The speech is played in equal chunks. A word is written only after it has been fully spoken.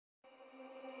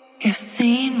You've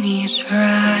seen me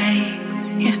try,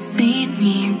 you've seen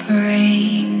me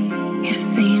break, you've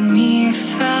seen me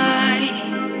fight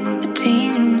the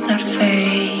demons I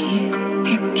face.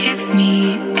 You give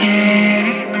me air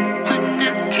when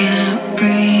I can't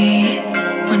breathe,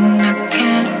 when I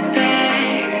can't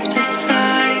bear to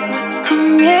fight what's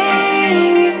coming.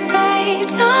 You say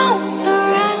don't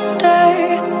surrender,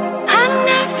 I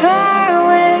never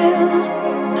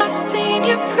will. I've seen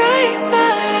you break,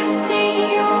 but I've seen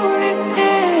you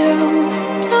rebuild.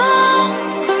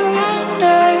 Don't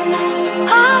surrender,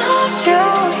 I'll hold you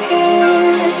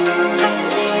here. I've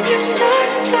seen your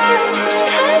dark skies, but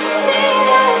I've seen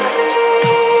them clear.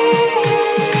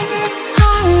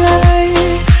 Highlight,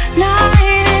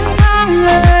 night and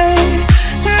moonlight,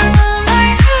 through my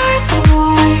heart's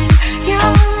wide,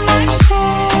 you're my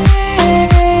shield.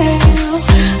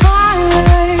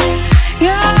 Highlight,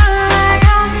 you're like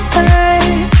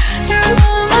untied, through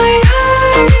my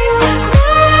heart,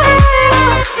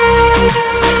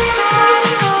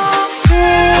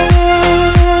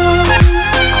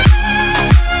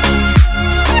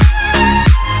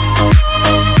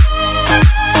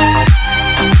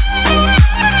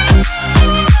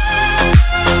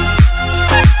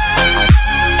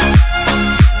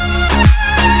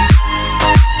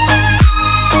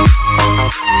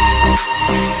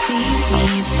 you've seen me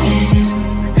dim,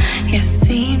 you've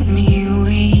seen me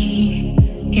weak,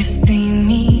 you've seen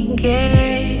me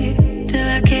give till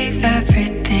I gave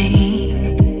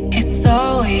everything. It's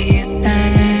always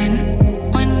then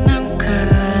when I'm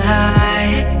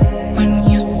collide, when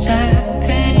you step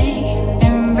in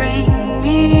and bring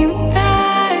me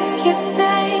back. You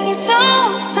say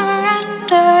don't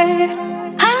surrender,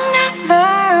 I never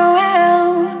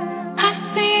will. I've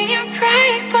seen you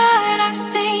break, but I've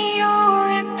seen you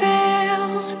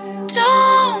rebuild.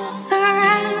 Don't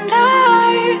surrender,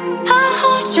 I'll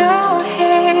hold you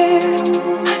here.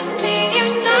 I've seen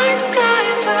your dark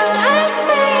skies, but I've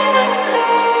seen them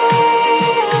clear.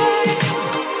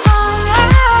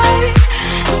 Alright,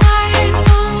 night and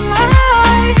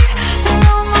moonlight,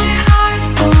 through my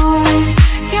heart's wide,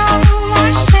 you're my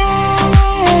shield.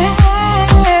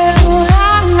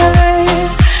 Alright,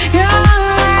 you're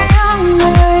like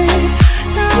unlight,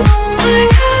 through my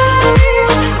heart,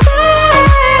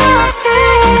 I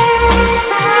feel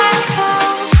back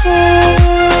of you.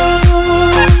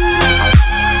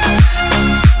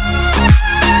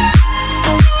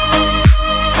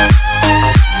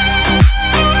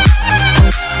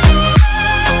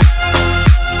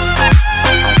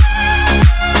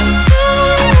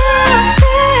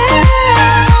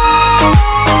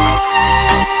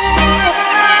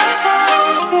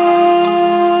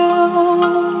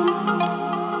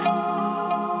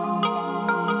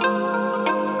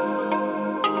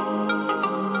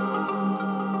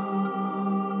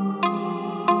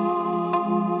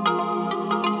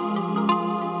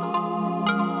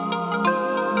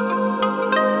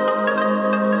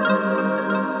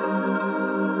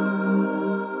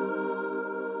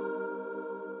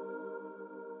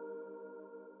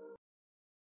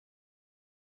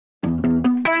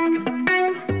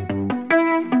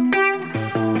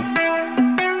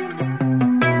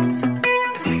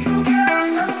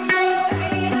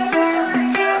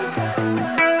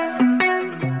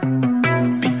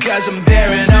 Because I'm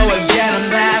paranoid again,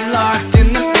 I'm landlocked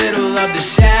in the middle of the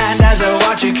sand as I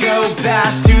watch it go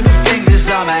past through the fingers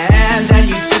on my hands. And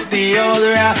you took the old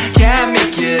route, can't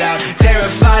make it out,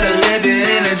 terrified of living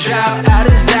in a drought. How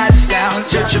does that sound?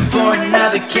 Searching for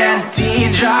another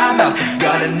canteen, dry mouth,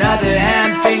 got another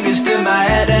hand, fingers to my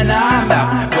head and I'm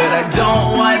out. But I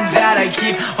don't want that, I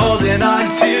keep holding on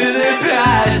to the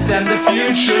past, and the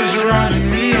future's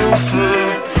running me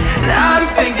over. Now I'm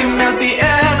thinking about the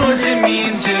end, what's it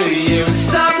mean to you? And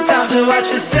sometimes I watch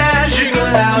the sand trickle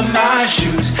out my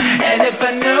shoes, and if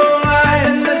I know why,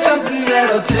 then there's something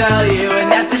that'll tell you.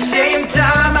 And at the same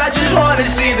time, I just wanna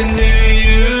see the new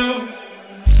you.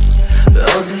 But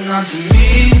holding on to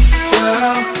me,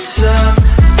 well,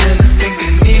 something I think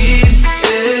I need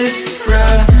is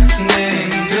running,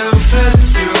 go further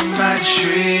through my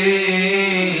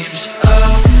dreams.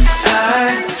 Oh,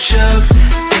 I choke,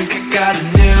 think I got a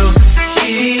new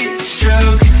heat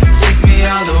stroke, take me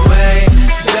all the way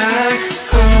back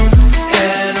home,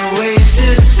 an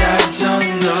oasis I don't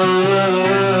know.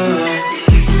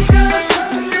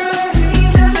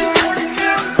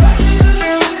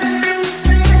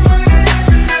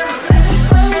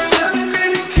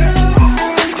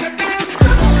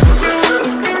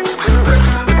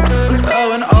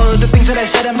 Oh, and all of the things that I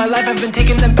said in my life, I've been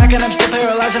taking them back, and I'm still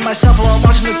paralyzing myself while I'm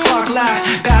watching the clock laugh.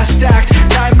 Past act,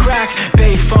 time crack,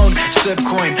 payphone, slip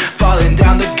coin, falling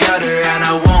down the gutter, and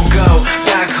I won't go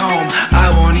back home.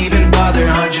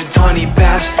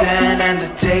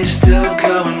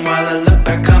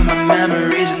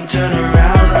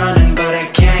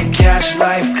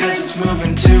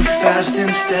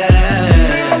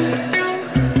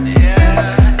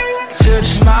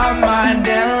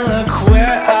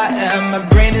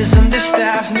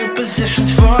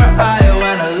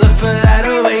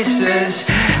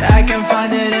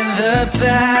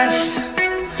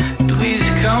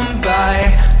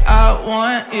 I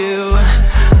want you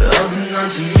holding on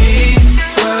to me.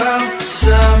 Well,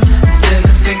 something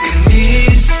I think I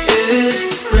need is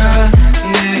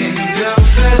running go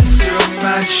fed through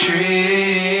my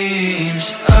dreams.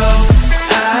 Oh,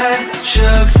 I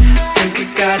shook, think I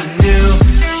got a new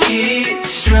heat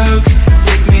stroke.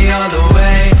 Take me all the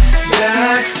way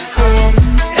back home,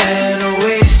 an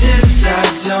oasis I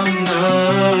don't know.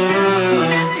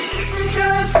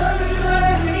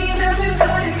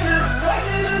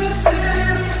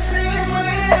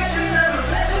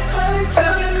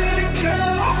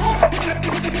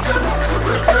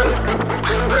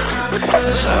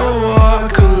 As I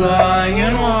walk along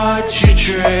and watch you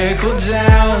trickle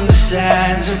down the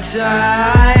sands of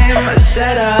time, I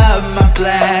set up my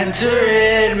plan to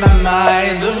rid my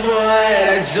mind of what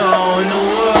I don't know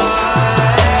why.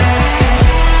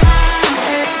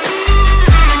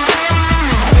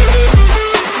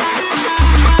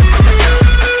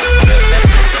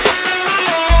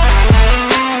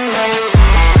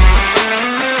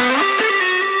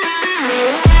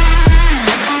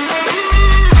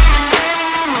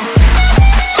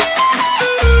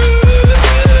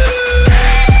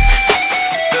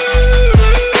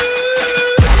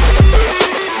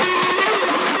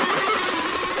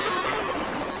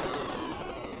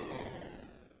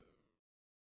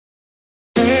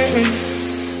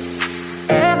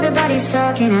 Everybody's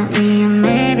talking at me, and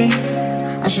maybe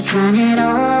I should turn it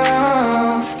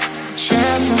off.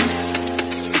 Shelter,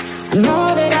 I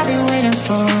know that I've been waiting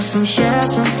for some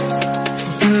shelter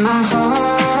in my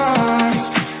heart.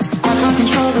 I can't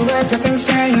control the words I've been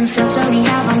saying, filter me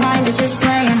out, my mind is just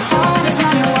playing. Heart is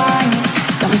running wild,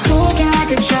 got me talking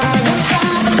like a child.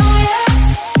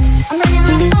 I'm bringing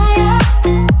that fire,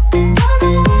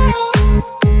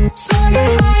 so I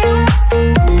get higher.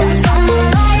 Gotta start my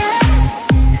liar,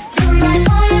 till we light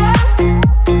fire.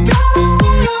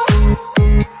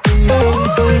 So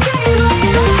always getting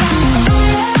higher.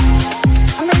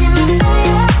 I'm bringing that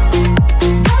fire,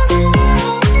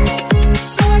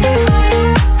 so I get higher.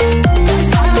 Gotta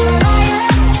start my liar,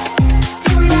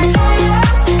 till we light fire.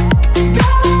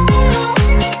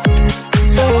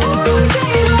 So always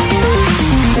getting higher.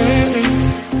 Lately,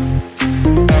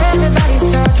 everybody's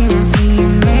talking at me,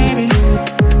 and maybe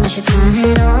I should turn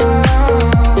it off.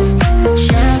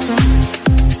 Shelter,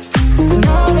 I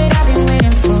know that I've been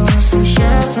waiting for some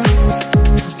shelter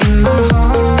in my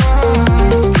heart.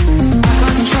 I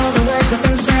can't control the words I've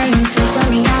been saying, filter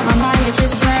me out, my mind is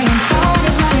just playing. Heart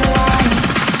is running wild,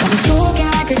 got me talking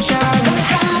like a child.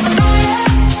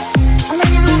 I'm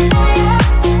bringing that fire,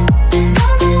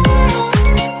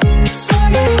 so I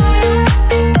get higher.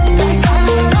 Gotta start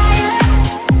my liar,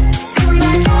 till we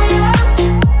light fire.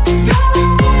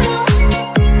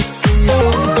 So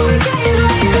always getting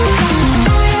higher.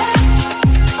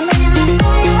 I'm bringing that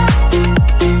fire,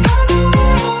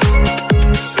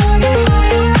 so I get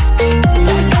higher.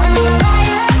 Gotta start my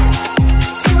liar,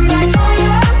 till we light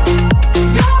fire.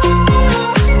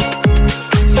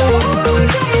 So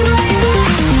always getting higher.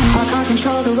 I can't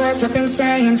control the words I've been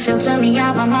saying, filter me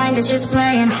out, my mind is just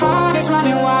playing. Heart is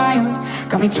running wild,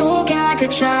 got me talking like a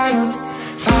child.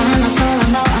 Fire in my soul, I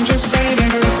know I'm just fading.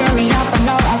 Lifting me up, I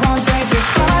know I won't take this.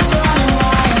 Heart's running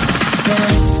wild,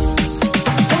 yeah.